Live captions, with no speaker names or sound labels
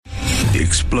the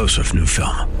explosive new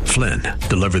film, Flynn,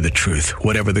 Deliver the Truth,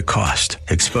 Whatever the Cost,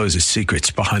 exposes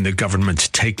secrets behind the government's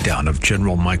takedown of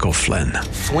General Michael Flynn.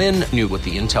 Flynn knew what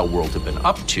the intel world had been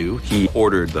up to. He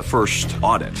ordered the first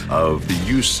audit of the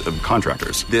use of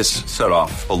contractors. This set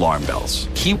off alarm bells.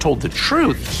 He told the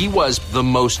truth. He was the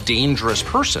most dangerous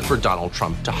person for Donald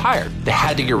Trump to hire. They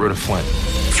had to get rid of Flynn.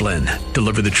 Flynn,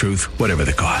 Deliver the Truth, Whatever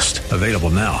the Cost. Available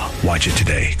now. Watch it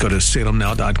today. Go to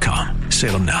salemnow.com.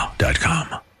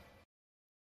 salemnow.com.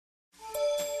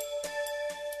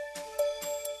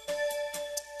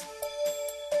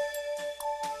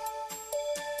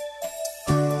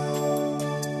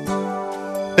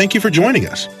 Thank you for joining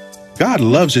us. God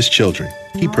loves His children.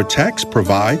 He protects,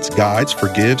 provides, guides,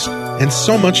 forgives, and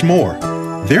so much more.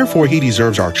 Therefore, He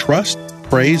deserves our trust,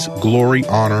 praise, glory,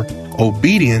 honor,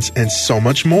 obedience, and so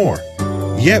much more.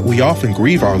 Yet we often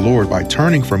grieve our Lord by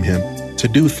turning from Him to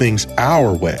do things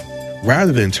our way,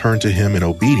 rather than turn to Him in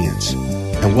obedience.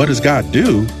 And what does God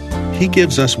do? He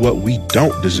gives us what we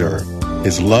don't deserve,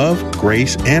 His love,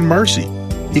 grace, and mercy.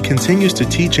 He continues to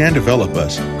teach and develop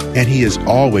us, and He is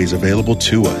always available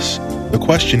to us. The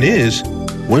question is,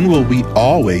 when will we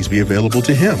always be available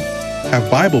to Him?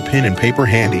 Have Bible pen and paper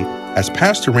handy as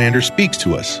Pastor Rander speaks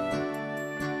to us.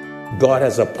 God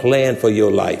has a plan for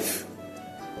your life.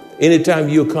 Anytime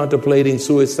you're contemplating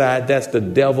suicide, that's the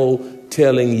devil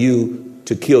telling you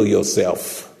to kill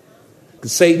yourself.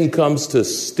 Satan comes to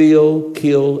steal,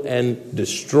 kill, and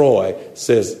destroy,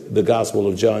 says the Gospel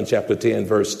of John, chapter 10,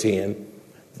 verse 10.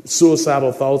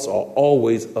 Suicidal thoughts are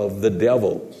always of the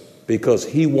devil because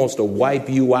he wants to wipe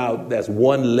you out. That's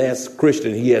one less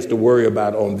Christian he has to worry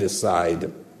about on this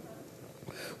side.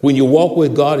 When you walk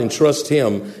with God and trust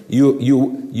Him,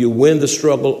 you win the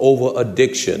struggle over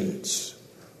addictions,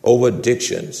 over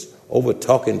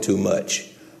talking too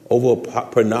much, over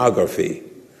pornography,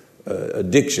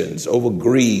 addictions, over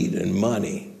greed and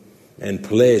money and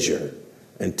pleasure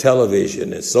and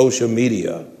television and social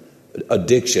media,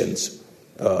 addictions.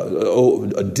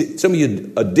 Some of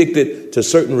you addicted to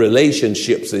certain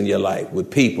relationships in your life with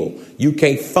people. You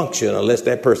can't function unless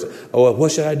that person, oh,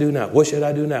 what should I do now? What should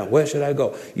I do now? Where should I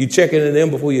go? You check in them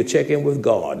before you check in with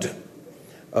God.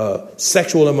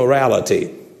 Sexual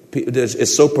immorality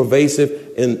is so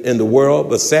pervasive in the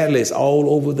world, but sadly it's all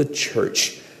over the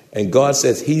church. And God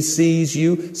says He sees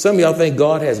you. Some of y'all think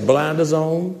God has blinders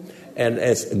on, and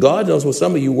as God knows what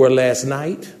some of you were last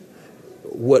night.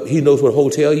 He knows what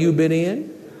hotel you've been in.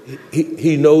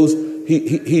 He knows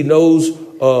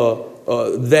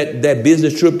that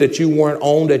business trip that you weren't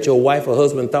on, that your wife or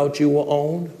husband thought you were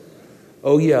on.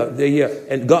 Oh yeah.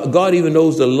 And God even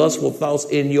knows the lustful thoughts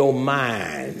in your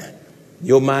mind.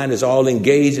 Your mind is all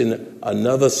engaged in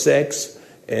another sex,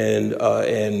 and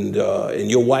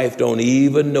your wife don't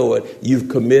even know it. You've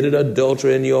committed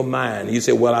adultery in your mind. You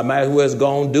say, "Well, I might as well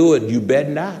go and do it." You bet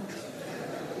not.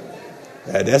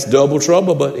 That's double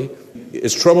trouble, buddy.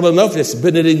 It's trouble enough that's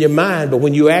putting it in your mind, but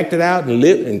when you act it out and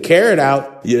live and carry it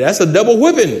out, that's a double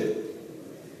whipping.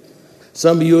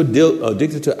 Some of you are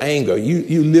addicted to anger.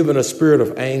 You live in a spirit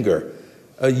of anger.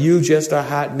 You just are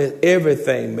hot mess.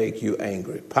 Everything make you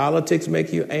angry. Politics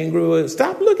make you angry.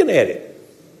 Stop looking at it.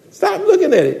 Stop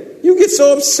looking at it. You get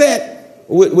so upset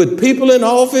with people in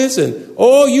office and,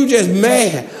 you just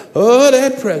mad. Oh,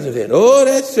 that president. Oh,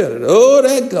 that senator. Oh,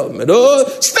 that government. Oh,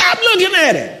 stop looking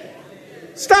at it.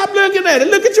 Stop looking at it.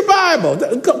 Look at your Bible.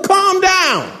 Calm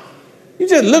down. You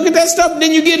just look at that stuff and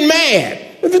then you get mad.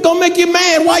 If it's going to make you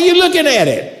mad, why are you looking at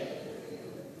it?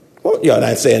 Well, y'all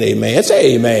not saying amen.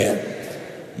 Say amen.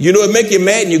 You know it make you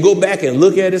mad and you go back and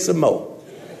look at it some more.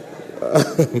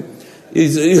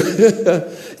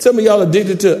 Some of y'all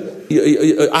addicted to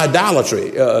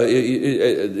idolatry.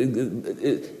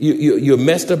 You're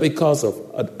messed up because of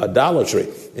idolatry,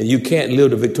 and you can't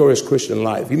live the victorious Christian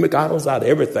life. You make idols out of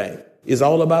everything. It's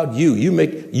all about you.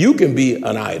 You can be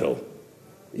an idol.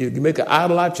 You can make an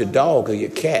idol out your dog or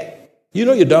your cat. You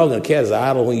know your dog and cat is an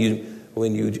idol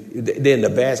when they're in the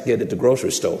basket at the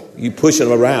grocery store. You pushing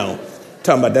them around,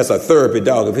 talking about that's a therapy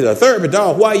dog. If he's a therapy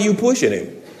dog, why are you pushing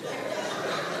him?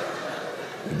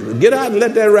 Get out and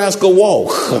let that rascal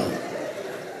walk.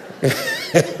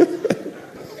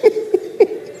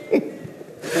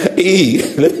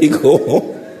 Let me go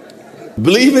on.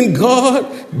 Believing God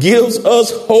gives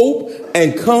us hope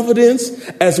and confidence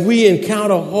as we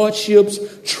encounter hardships,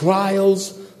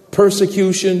 trials,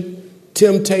 persecution,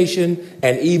 temptation,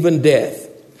 and even death.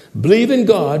 Believing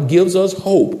God gives us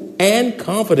hope and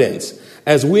confidence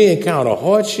as we encounter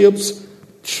hardships,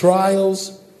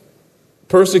 trials,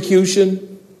 persecution,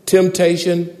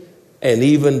 temptation, and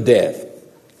even death.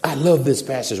 I love this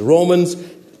passage. Romans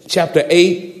chapter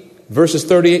 8, verses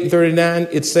 38 and 39,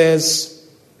 it says,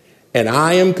 and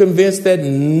I am convinced that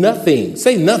nothing,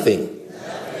 say nothing.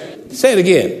 Say it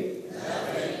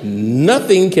again.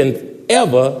 Nothing can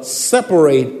ever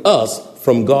separate us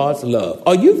from God's love.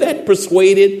 Are you that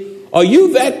persuaded? Are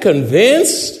you that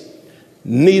convinced?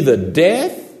 Neither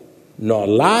death nor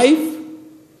life,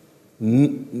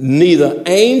 neither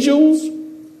angels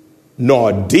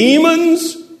nor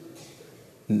demons,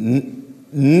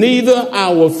 neither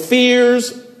our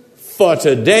fears for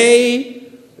today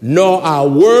nor our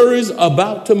worries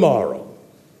about tomorrow.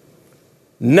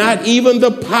 Not even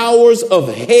the powers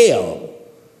of hell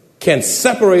can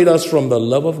separate us from the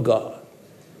love of God.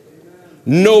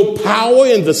 No power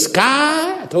in the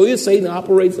sky. I told you Satan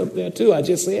operates up there too. I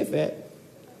just said that.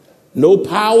 No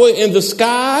power in the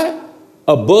sky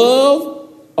above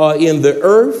or in the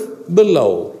earth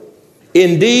below.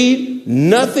 Indeed,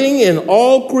 nothing in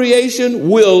all creation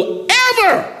will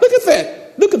ever, look at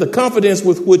that. Look at the confidence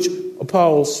with which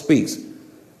Paul speaks.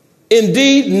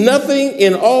 Indeed, nothing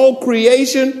in all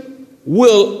creation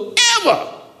will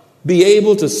ever be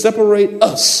able to separate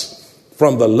us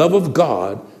from the love of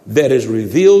God that is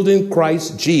revealed in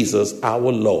Christ Jesus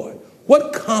our Lord.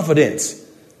 What confidence!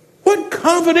 What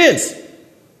confidence!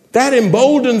 That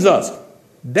emboldens us.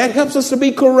 That helps us to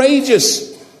be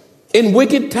courageous in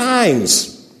wicked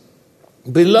times.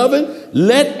 Beloved,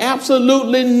 let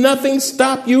absolutely nothing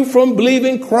stop you from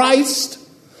believing Christ,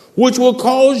 which will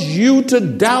cause you to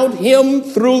doubt him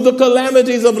through the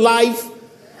calamities of life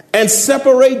and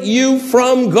separate you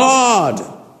from God.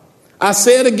 I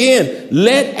say it again,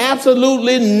 let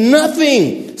absolutely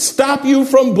nothing stop you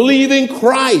from believing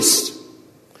Christ.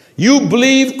 You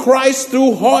believe Christ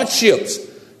through hardships.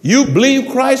 You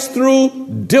believe Christ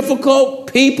through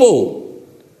difficult people.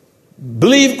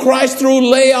 Believe Christ through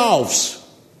layoffs.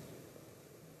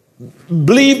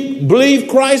 Believe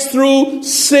Christ through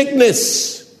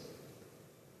sickness.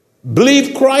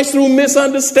 Believe Christ through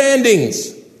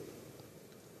misunderstandings.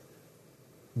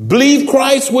 Believe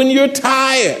Christ when you're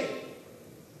tired.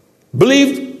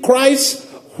 Believe Christ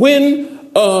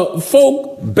when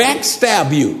folk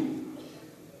backstab you.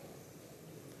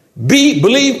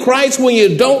 Believe Christ when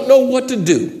you don't know what to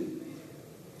do.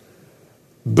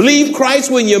 Believe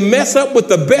Christ when you mess up with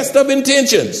the best of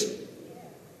intentions.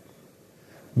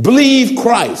 Believe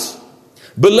Christ.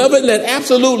 Beloved, let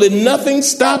absolutely nothing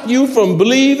stop you from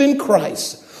believing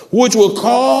Christ, which will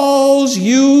cause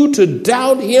you to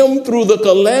doubt him through the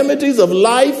calamities of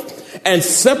life and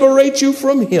separate you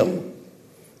from him.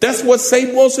 That's what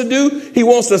Satan wants to do. He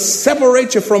wants to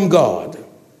separate you from God.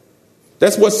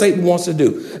 That's what Satan wants to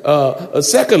do.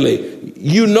 Secondly,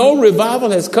 you know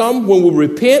revival has come when we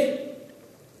repent,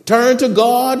 turn to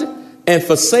God, and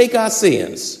forsake our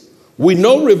sins. We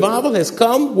know revival has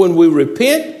come when we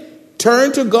repent,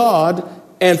 turn to God,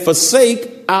 and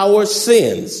forsake our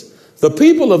sins. The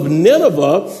people of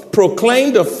Nineveh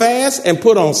proclaimed a fast and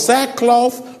put on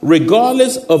sackcloth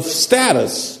regardless of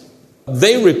status.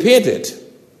 They repented.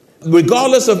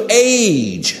 Regardless of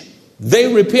age,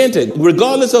 they repented.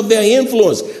 Regardless of their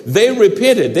influence, they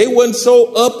repented. They weren't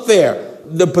so up there.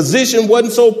 The position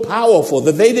wasn't so powerful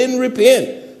that they didn't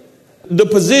repent. The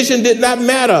position did not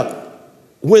matter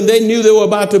when they knew they were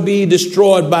about to be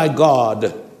destroyed by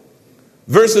God.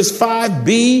 Verses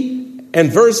 5b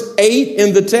and verse 8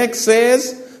 in the text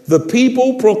says, the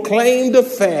people proclaimed a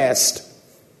fast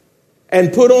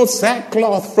and put on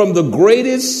sackcloth from the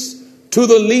greatest to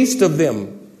the least of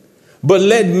them. But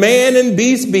let man and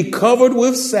beast be covered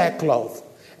with sackcloth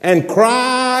and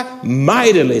cry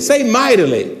mightily. Say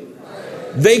mightily.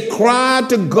 They cried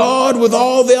to God with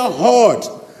all their heart.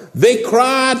 They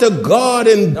cried to God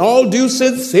in all due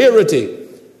sincerity.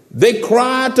 They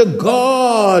cried to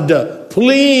God,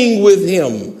 pleading with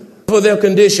him for their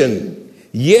condition.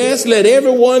 Yes, let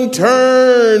everyone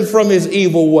turn from his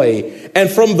evil way and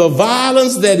from the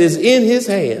violence that is in his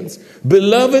hands.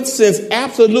 Beloved, since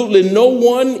absolutely no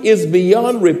one is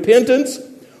beyond repentance,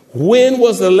 when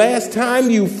was the last time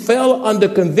you fell under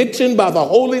conviction by the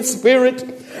Holy Spirit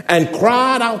and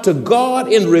cried out to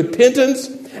God in repentance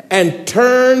and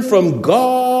turned from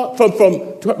God,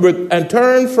 and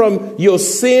turned from your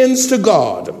sins to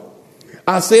God?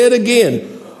 I say it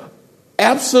again.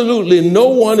 Absolutely no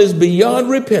one is beyond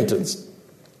repentance.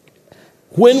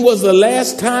 When was the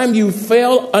last time you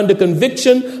fell under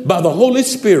conviction by the Holy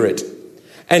Spirit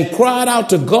and cried out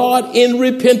to God in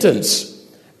repentance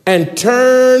and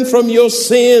turned from your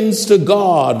sins to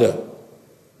God?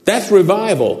 That's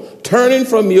revival, turning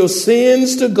from your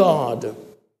sins to God.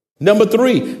 Number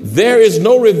 3, there is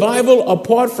no revival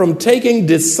apart from taking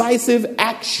decisive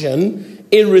action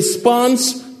in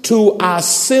response to our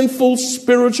sinful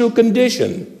spiritual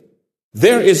condition.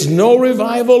 There is no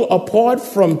revival apart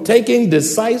from taking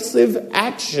decisive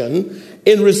action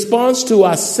in response to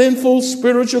our sinful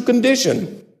spiritual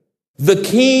condition. The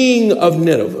king of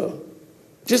Nineveh,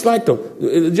 just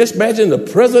imagine the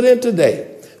president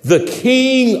today. The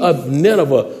king of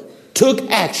Nineveh took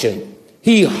action.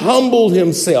 He humbled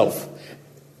himself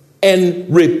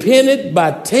and repented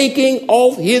by taking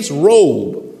off his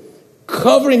robe,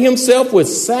 covering himself with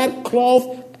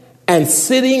sackcloth and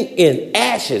sitting in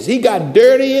ashes. He got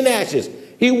dirty in ashes.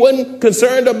 He wasn't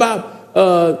concerned about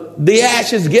the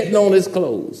ashes getting on his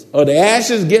clothes or the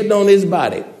ashes getting on his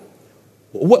body.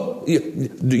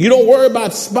 You don't worry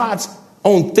about spots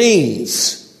on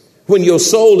things when your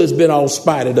soul has been all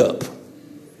spotted up.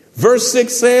 Verse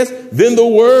 6 says, then the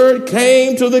word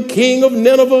came to the king of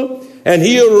Nineveh, and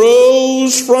he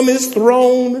arose from his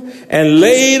throne and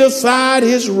laid aside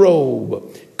his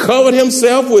robe, covered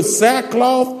himself with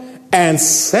sackcloth, and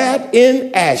sat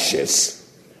in ashes.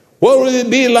 What would it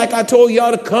be like? I told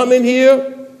y'all to come in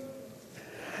here,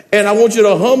 and I want you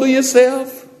to humble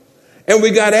yourself, and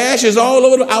we got ashes all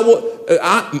over.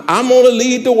 I'm going to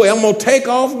lead the way. I'm going to take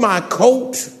off my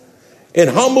coat in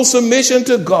humble submission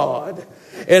to God,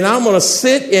 and I'm going to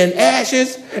sit in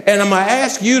ashes, and I'm going to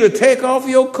ask you to take off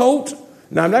your coat.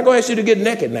 Now, I'm not going to ask you to get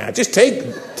naked now. Just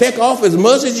take off as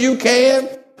much as you can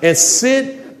and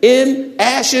sit in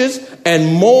ashes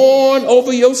and mourn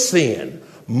over your sin,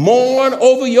 mourn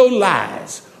over your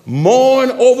lies,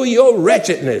 mourn over your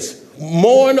wretchedness,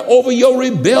 mourn over your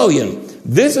rebellion.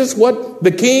 This is what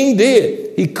the king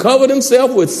did. He covered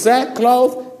himself with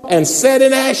sackcloth and sat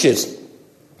in ashes.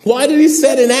 Why did he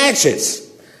sit in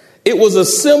ashes? It was a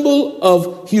symbol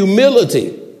of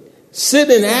humility.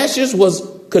 Sitting in ashes was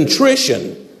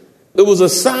contrition. It was a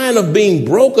sign of being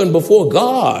broken before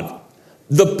God.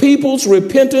 The people's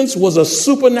repentance was a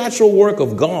supernatural work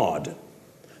of God.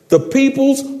 The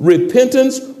people's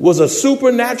repentance was a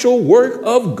supernatural work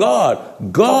of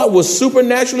God. God was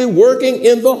supernaturally working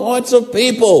in the hearts of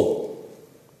people.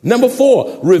 Number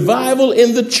 4, revival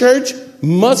in the church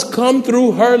must come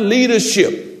through her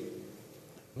leadership.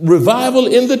 Revival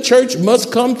in the church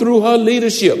must come through her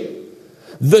leadership.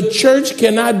 The church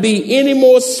cannot be any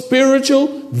more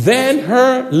spiritual than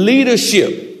her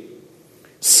leadership.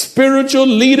 Spiritual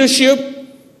leadership,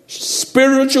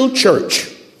 spiritual church.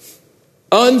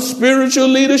 Unspiritual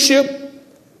leadership,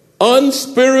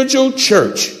 unspiritual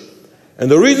church. And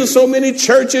the reason so many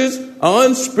churches are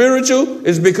unspiritual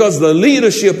is because the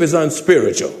leadership is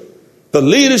unspiritual. The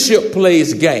leadership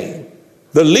plays game.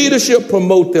 The leadership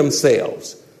promote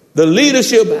themselves. The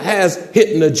leadership has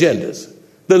hidden agendas.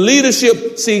 The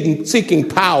leadership seeking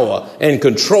power and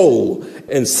control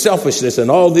and selfishness and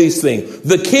all these things.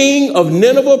 The king of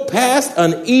Nineveh passed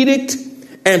an edict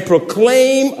and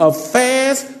proclaimed a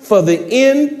fast for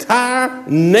the entire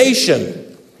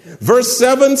nation. Verse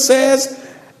 7 says,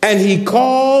 and he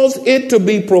caused it to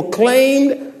be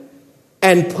proclaimed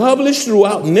and published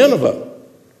throughout Nineveh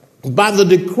by the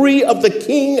decree of the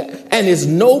king and his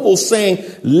nobles, saying,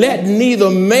 let neither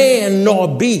man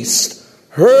nor beast,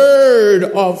 herd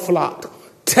or flock,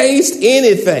 taste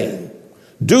anything.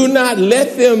 Do not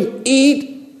let them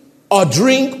eat or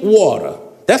drink water.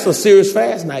 That's a serious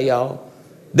fast now, y'all.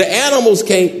 The animals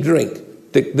can't drink.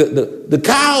 The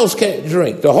cows can't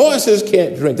drink. The horses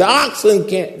can't drink. The oxen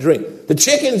can't drink. The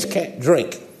chickens can't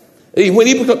drink. When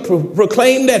he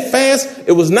proclaimed that fast,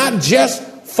 it was not just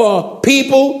for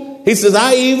people. He says,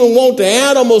 I even want the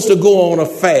animals to go on a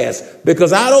fast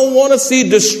because I don't want to see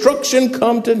destruction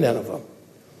come to Nineveh.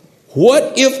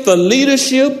 What if the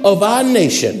leadership of our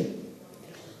nation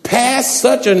passed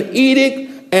such an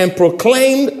edict and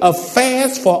proclaimed a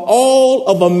fast for all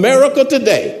of America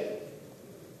today?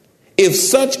 If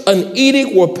such an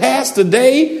edict were passed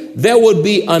today, there would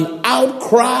be an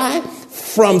outcry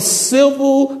from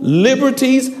civil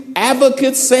liberties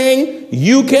advocates saying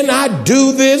you cannot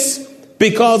do this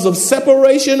because of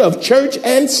separation of church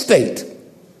and state.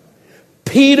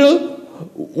 Peter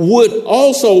would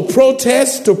also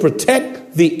protest to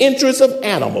protect the interests of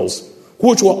animals,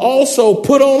 which were also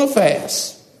put on a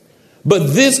fast.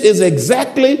 But this is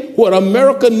exactly what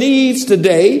America needs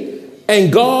today,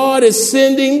 and God is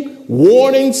sending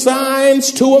warning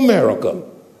signs to America.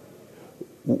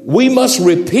 We must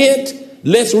repent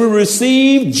lest we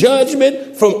receive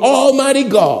judgment from Almighty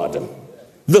God.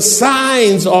 The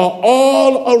signs are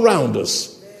all around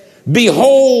us.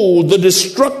 Behold the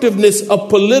destructiveness of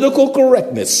political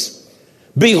correctness.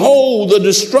 Behold the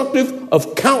destructive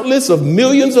of countless of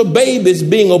millions of babies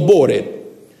being aborted.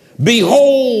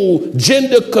 Behold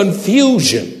gender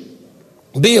confusion.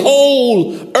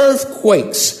 Behold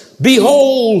earthquakes.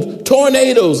 Behold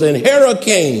tornadoes and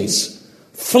hurricanes.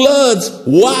 floods,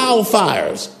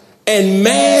 wildfires, and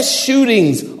mass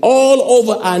shootings all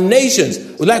over our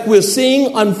nations, like we're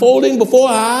seeing unfolding before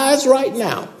our eyes right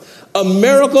now.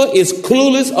 America is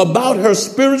clueless about her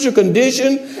spiritual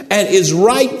condition and is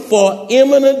ripe for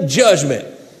imminent judgment.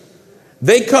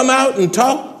 They come out and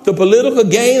talk the political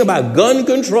game about gun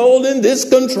control and this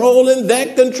control and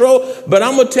that control. But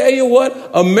I'm going to tell you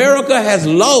what, America has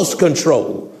lost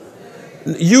control.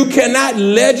 You cannot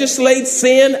legislate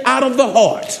sin out of the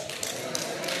heart.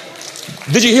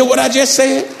 Did you hear what I just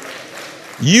said?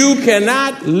 You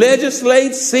cannot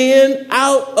legislate sin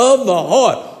out of the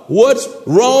heart. What's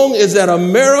wrong is that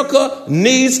America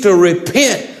needs to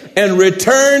repent and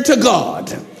return to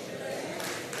God.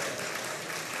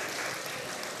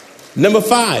 Number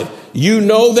 5, you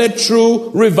know that true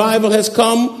revival has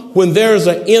come when there is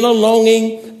an inner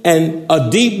longing and a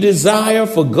deep desire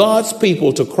for God's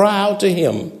people to cry out to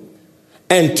him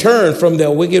and turn from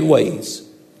their wicked ways.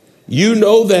 You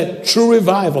know that true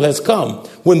revival has come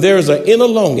when there is an inner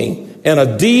longing and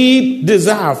a deep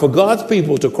desire for God's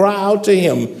people to cry out to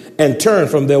him and turn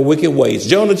from their wicked ways.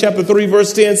 Jonah chapter 3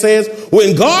 verse 10 says,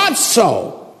 when God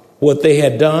saw what they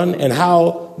had done and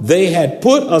how they had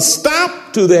put a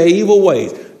stop to their evil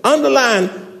ways. Underline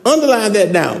that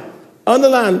down.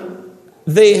 Underline,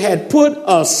 they had put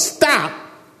a stop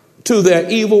to their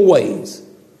evil ways.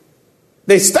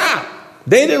 They stopped.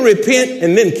 They didn't repent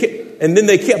and then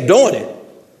they kept doing it.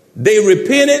 They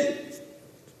repented,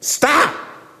 stopped,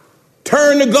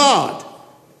 turned to God.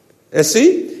 And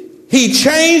see, he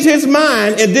changed his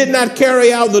mind and did not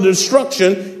carry out the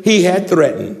destruction he had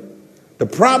threatened. The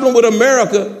problem with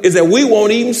America is that we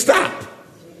won't even stop.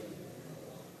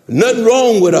 Nothing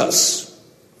wrong with us.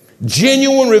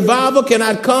 Genuine revival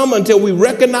cannot come until we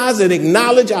recognize and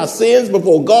acknowledge our sins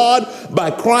before God by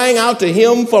crying out to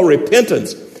him for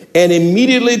repentance and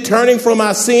immediately turning from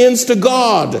our sins to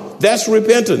God. That's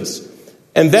repentance.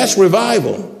 And that's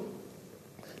revival.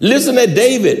 Listen to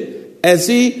David as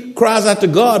he cries out to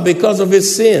God because of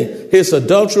his sin, his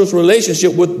adulterous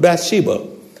relationship with Bathsheba.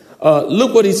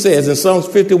 Look what he says in Psalms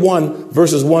 51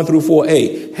 verses 1 through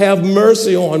 4a. Have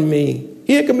mercy on me.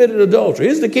 He had committed adultery.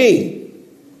 Here's the king.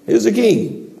 Here's the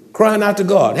king crying out to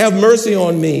God. Have mercy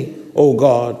on me, O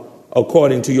God,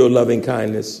 according to your loving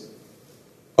kindness,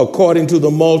 according to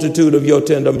the multitude of your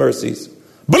tender mercies.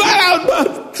 Blot out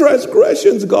my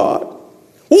transgressions, God.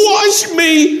 Wash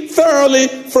me thoroughly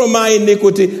from my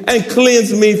iniquity and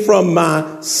cleanse me from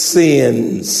my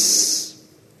sins.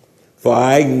 For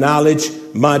I acknowledge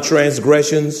my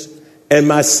transgressions and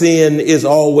my sin is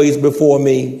always before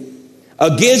me.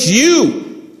 Against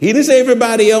you. He didn't say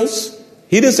everybody else.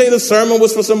 He didn't say the sermon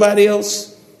was for somebody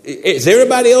else. It's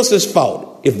everybody else's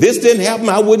fault. If this didn't happen,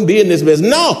 I wouldn't be in this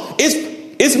business. No,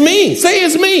 it's me. Say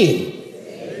it's me.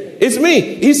 It's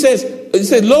me. He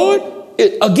said, Lord,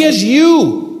 against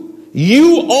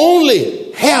you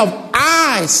only have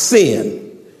I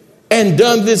sinned and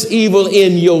done this evil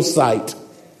in your sight.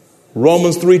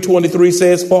 Romans 3:23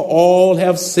 says, for all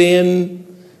have sinned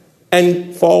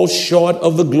and fall short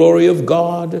of the glory of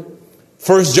God.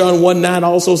 1 John 1:9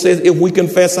 also says, if we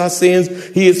confess our sins,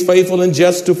 he is faithful and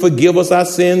just to forgive us our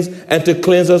sins and to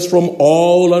cleanse us from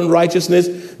all unrighteousness.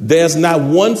 There's not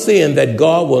one sin that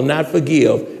God will not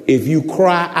forgive if you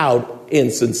cry out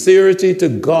in sincerity to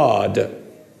God,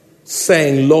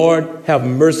 saying, Lord, have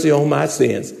mercy on my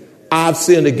sins. I've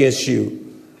sinned against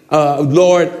you.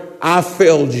 Lord, I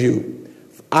failed you.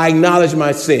 I acknowledge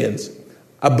my sins.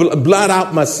 I blot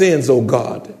out my sins, oh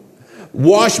God.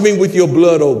 Wash me with your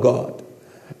blood, oh God.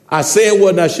 I said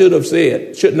what I should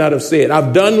not have said.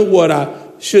 I've done what I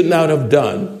should not have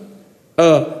done.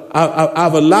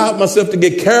 I've allowed myself to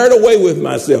get carried away with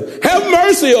myself. Have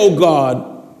mercy, oh God.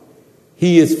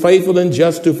 He is faithful and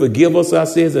just to forgive us our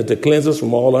sins and to cleanse us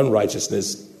from all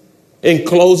unrighteousness. In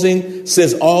closing,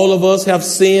 since all of us have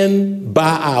sinned by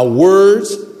our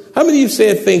words, how many of you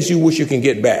said things you wish you can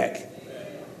get back?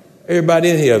 Everybody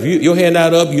in here, if your hand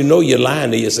not up, you know you're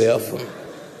lying to yourself.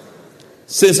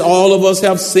 Since all of us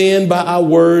have sinned by our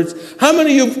words, how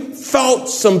many of you thought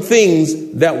some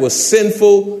things that were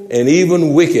sinful and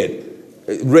even wicked?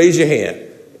 Raise your hand.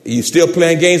 You still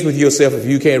playing games with yourself if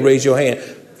you can't raise your hand.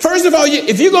 First of all,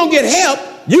 if you're going to get help,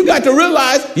 you got to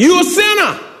realize you're a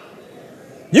sinner.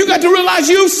 You got to realize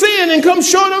you've sinned and come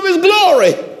short of his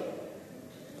glory.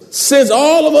 Since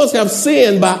all of us have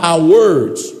sinned by our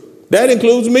words, that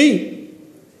includes me.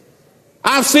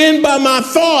 I've sinned by my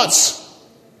thoughts,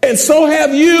 and so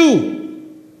have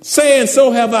you. Say, and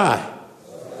so have I.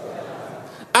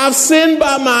 I've sinned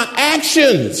by my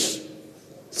actions.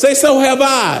 Say, so have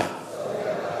I.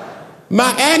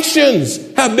 My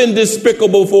actions have been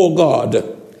despicable for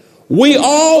God. We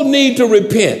all need to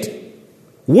repent.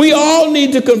 We all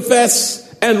need to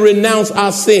confess and renounce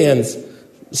our sins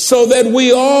so that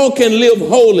we all can live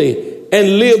holy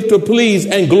and live to please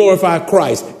and glorify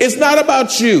Christ. It's not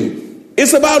about you.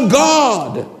 It's about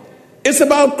God. It's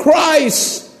about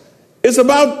Christ. It's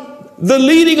about the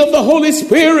leading of the Holy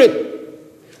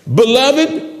Spirit.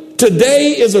 Beloved,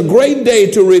 today is a great day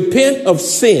to repent of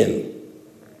sin.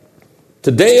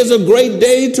 Today is a great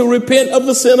day to repent of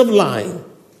the sin of lying.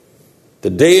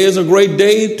 Today is a great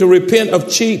day to repent of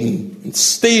cheating and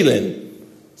stealing.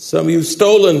 Some of you have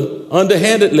stolen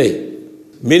underhandedly.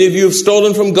 Many of you have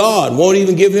stolen from God, won't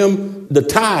even give him the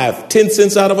tithe, 10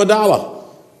 cents out of $1.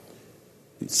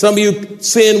 Some of you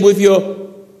sin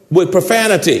with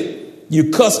profanity.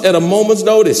 You cuss at a moment's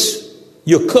notice.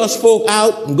 You cuss folk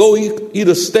out and go eat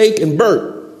a steak and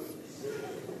burp.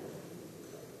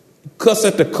 Cuss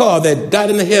at the car that got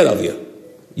in the head of you.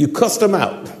 You cussed them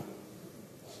out.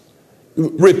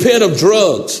 Repent of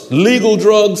drugs, legal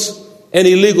drugs and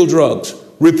illegal drugs.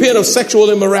 Repent of sexual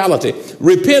immorality.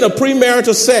 Repent of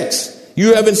premarital sex.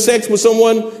 You having sex with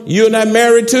someone you're not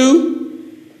married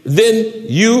to, then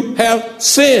you have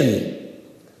sinned.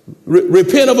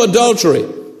 Repent of adultery.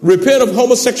 Repent of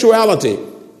homosexuality.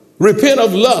 Repent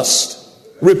of lust.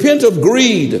 Repent of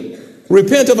greed.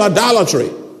 Repent of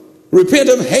idolatry. Repent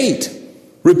of hate.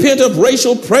 Repent of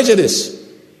racial prejudice.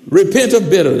 Repent of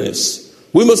bitterness.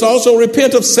 We must also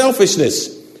repent of selfishness.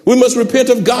 We must repent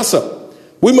of gossip.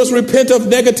 We must repent of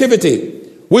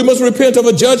negativity. We must repent of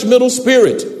a judgmental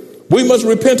spirit. We must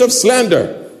repent of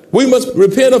slander. We must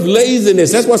repent of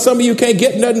laziness. That's why some of you can't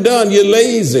get nothing done. You're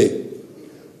lazy.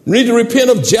 You need to repent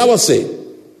of jealousy.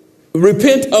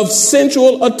 Repent of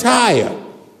sensual attire.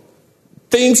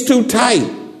 Things too tight,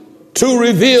 too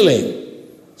revealing,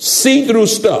 see-through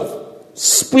stuff,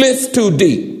 splits too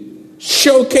deep,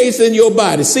 showcasing your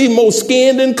body, see more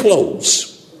skin than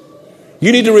clothes.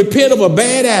 You need to repent of a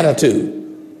bad attitude.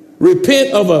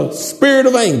 Repent of a spirit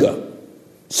of anger.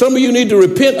 Some of you need to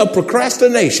repent of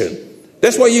procrastination.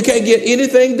 That's why you can't get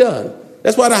anything done.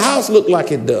 That's why the house look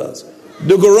like it does.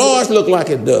 The garage look like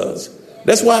it does.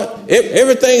 That's why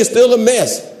everything is still a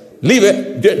mess. Leave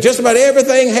it, just about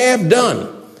everything half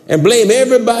done, and blame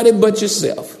everybody but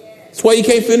yourself. That's why you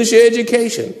can't finish your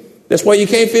education. That's why you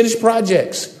can't finish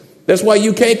projects. That's why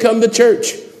you can't come to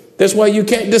church. That's why you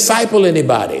can't disciple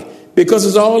anybody, because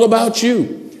it's all about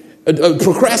you.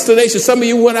 Procrastination. Some of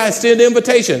you, when I extend the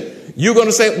invitation, you're going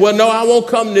to say, well, no, I won't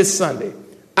come this Sunday.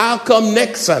 I'll come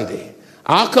next Sunday.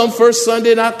 I'll come first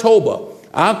Sunday in October.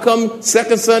 I'll come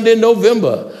second Sunday in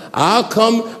November. I'll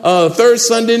come third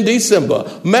Sunday in December.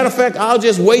 Matter of fact, I'll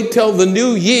just wait till the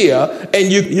new year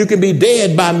and you can be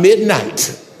dead by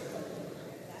midnight.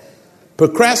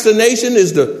 Procrastination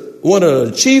is one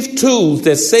of the chief tools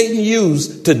that Satan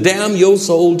used to damn your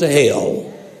soul to hell.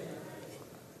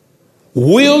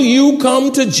 Will you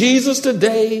come to Jesus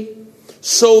today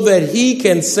so that he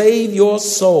can save your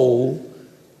soul,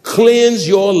 cleanse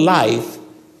your life,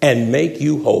 and make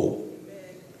you whole?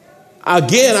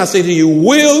 Again, I say to you,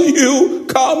 will you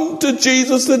come to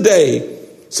Jesus today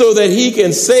so that he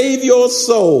can save your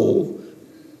soul,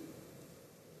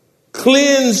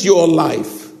 cleanse your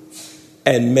life,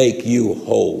 and make you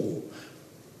whole?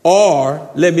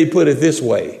 Or, let me put it this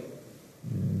way,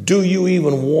 do you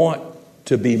even want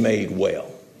to be made well?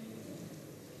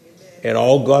 And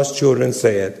all God's children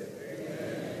said,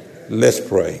 let's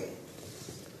pray.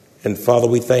 And Father,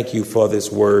 we thank you for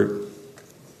this word.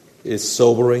 It's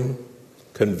sobering,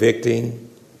 convicting,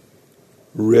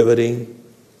 riveting.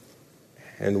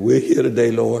 And we're here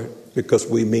today, Lord, because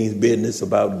we mean business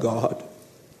about God.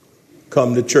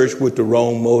 Come to church with the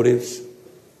wrong motives.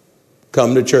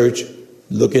 Come to church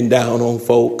looking down on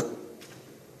folk,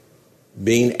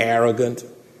 being arrogant,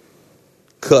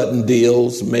 cutting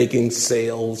deals, making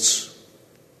sales,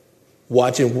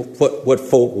 watching what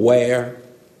folk wear,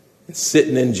 and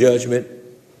sitting in judgment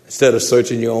instead of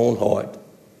searching your own heart.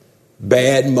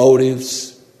 Bad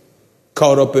motives,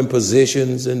 caught up in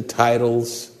positions and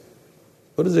titles.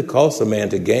 What does it cost a man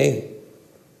to gain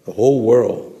the whole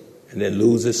world and then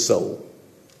lose his soul?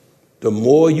 The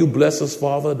more you bless us,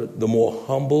 Father, the more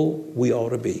humble we ought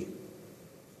to be.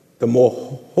 The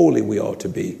more holy we ought to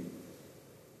be.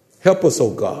 Help us,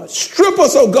 oh God. Strip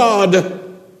us, oh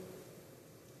God.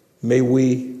 May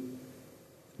we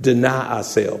deny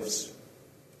ourselves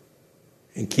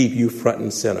and keep you front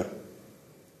and center.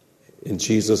 In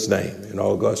Jesus' name. And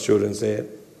all God's children said,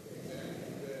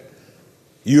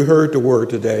 you heard the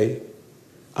word today.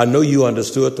 I know you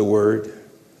understood the word.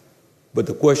 But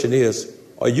the question is,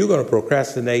 are you going to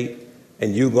procrastinate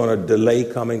and you're going to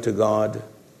delay coming to God?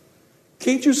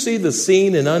 Can't you see the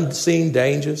seen and unseen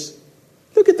dangers?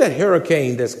 Look at that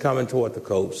hurricane that's coming toward the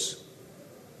coast.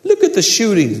 Look at the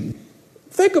shootings.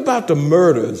 Think about the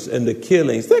murders and the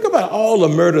killings. Think about all the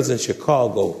murders in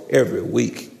Chicago every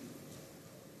week.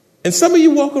 And some of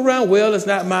you walk around, well, it's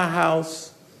not my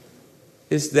house.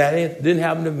 It didn't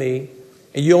happen to me.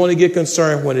 And you only get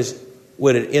concerned when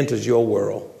it enters your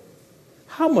world.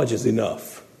 How much is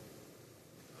enough?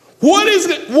 What is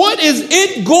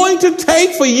it going to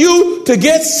take for you to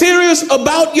get serious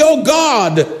about your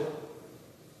God?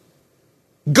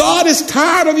 God is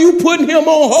tired of you putting him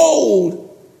on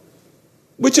hold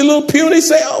with your little puny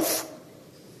self.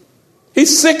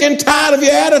 He's sick and tired of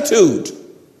your attitude.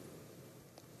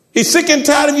 He's sick and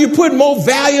tired of you putting more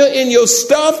value in your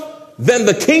stuff than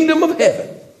the kingdom of heaven.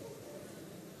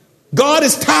 God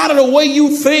is tired of the way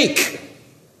you think.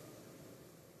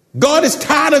 God is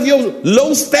tired of your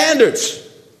low standards.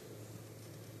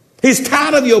 He's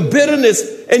tired of your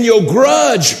bitterness and your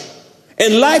grudge.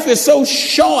 And life is so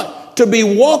short to be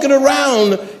walking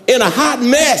around in a hot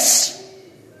mess.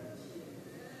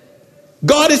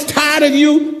 God is tired of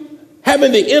you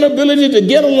having the inability to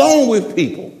get along with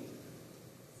people.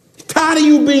 He's tired of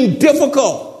you being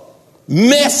difficult,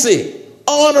 messy,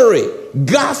 ornery,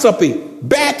 gossipy,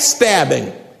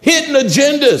 backstabbing, hitting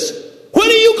agendas. When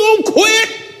are you going to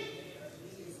quit?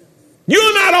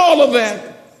 You're not all of that.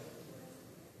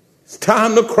 It's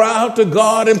time to cry out to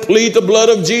God and plead the blood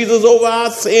of Jesus over our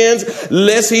sins,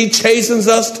 lest he chastens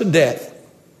us to death.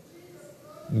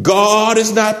 God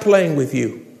is not playing with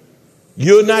you.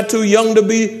 You're not too young to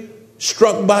be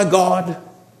struck by God.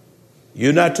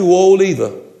 You're not too old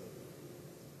either.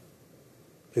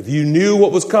 If you knew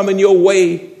what was coming your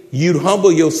way, you'd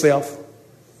humble yourself.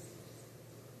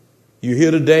 You're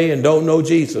here today and don't know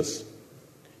Jesus.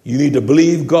 You need to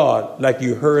believe God like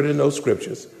you heard in those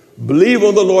scriptures. Believe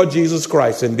on the Lord Jesus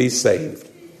Christ and be saved.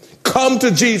 Come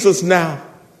to Jesus now.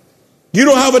 You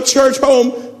don't have a church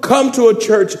home? Come to a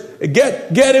church.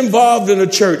 Get involved in a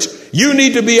church. You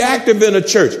need to be active in a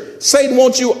church. Satan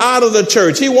wants you out of the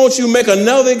church. He wants you to make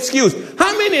another excuse.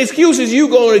 How many excuses are you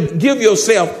going to give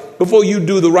yourself before you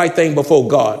do the right thing before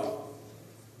God?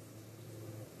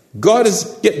 God is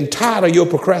getting tired of your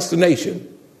procrastination.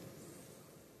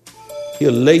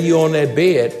 He'll lay you on that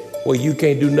bed where you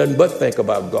can't do nothing but think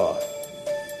about God.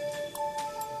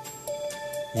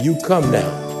 You come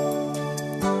now.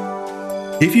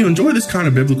 If you enjoy this kind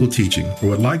of biblical teaching or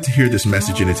would like to hear this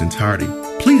message in its entirety,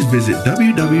 please visit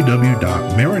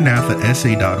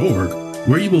www.maranathasa.org,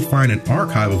 where you will find an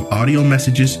archive of audio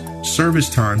messages, service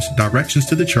times, directions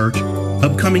to the church,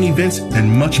 upcoming events, and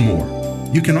much more.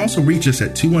 You can also reach us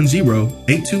at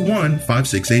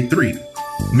 210-821-5683.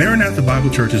 Maranatha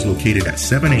Bible Church is located at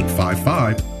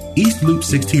 7855 East Loop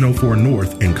 1604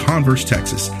 North in Converse,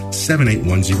 Texas,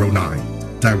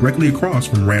 78109, directly across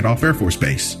from Randolph Air Force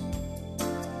Base.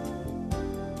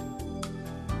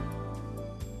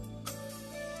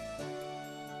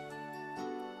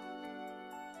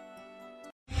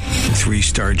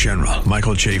 Three-star General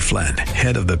Michael J. Flynn,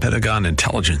 head of the Pentagon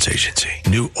Intelligence Agency,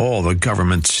 knew all the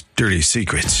government's dirty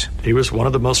secrets. He was one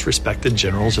of the most respected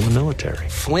generals in the military.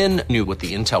 Flynn knew what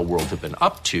the intel world had been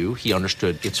up to. He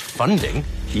understood its funding.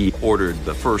 He ordered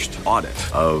the first audit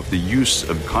of the use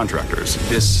of contractors.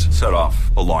 This set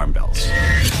off alarm bells.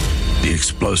 The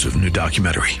explosive new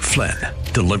documentary, Flynn,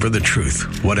 Deliver the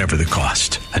Truth, Whatever the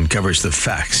Cost, uncovers the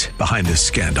facts behind this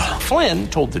scandal. Flynn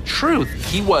told the truth.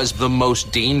 He was the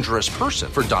most dangerous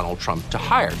person for Donald Trump to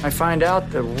hire. I find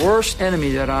out the worst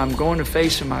enemy that I'm going to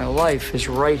face in my life is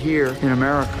right here in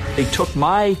America. They took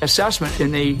my assessment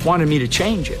and they wanted me to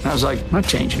change it. And I was like, I'm not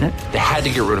changing it. They had to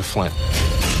get rid of Flynn.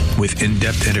 With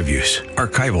in-depth interviews,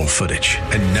 archival footage,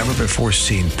 and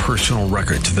never-before-seen personal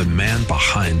records of the man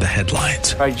behind the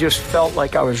headlines. I just felt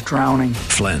like I was drowning.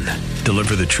 Flynn,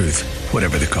 Deliver the Truth,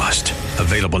 Whatever the Cost.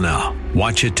 Available now.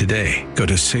 Watch it today. Go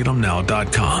to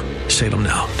salemnow.com.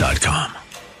 salemnow.com.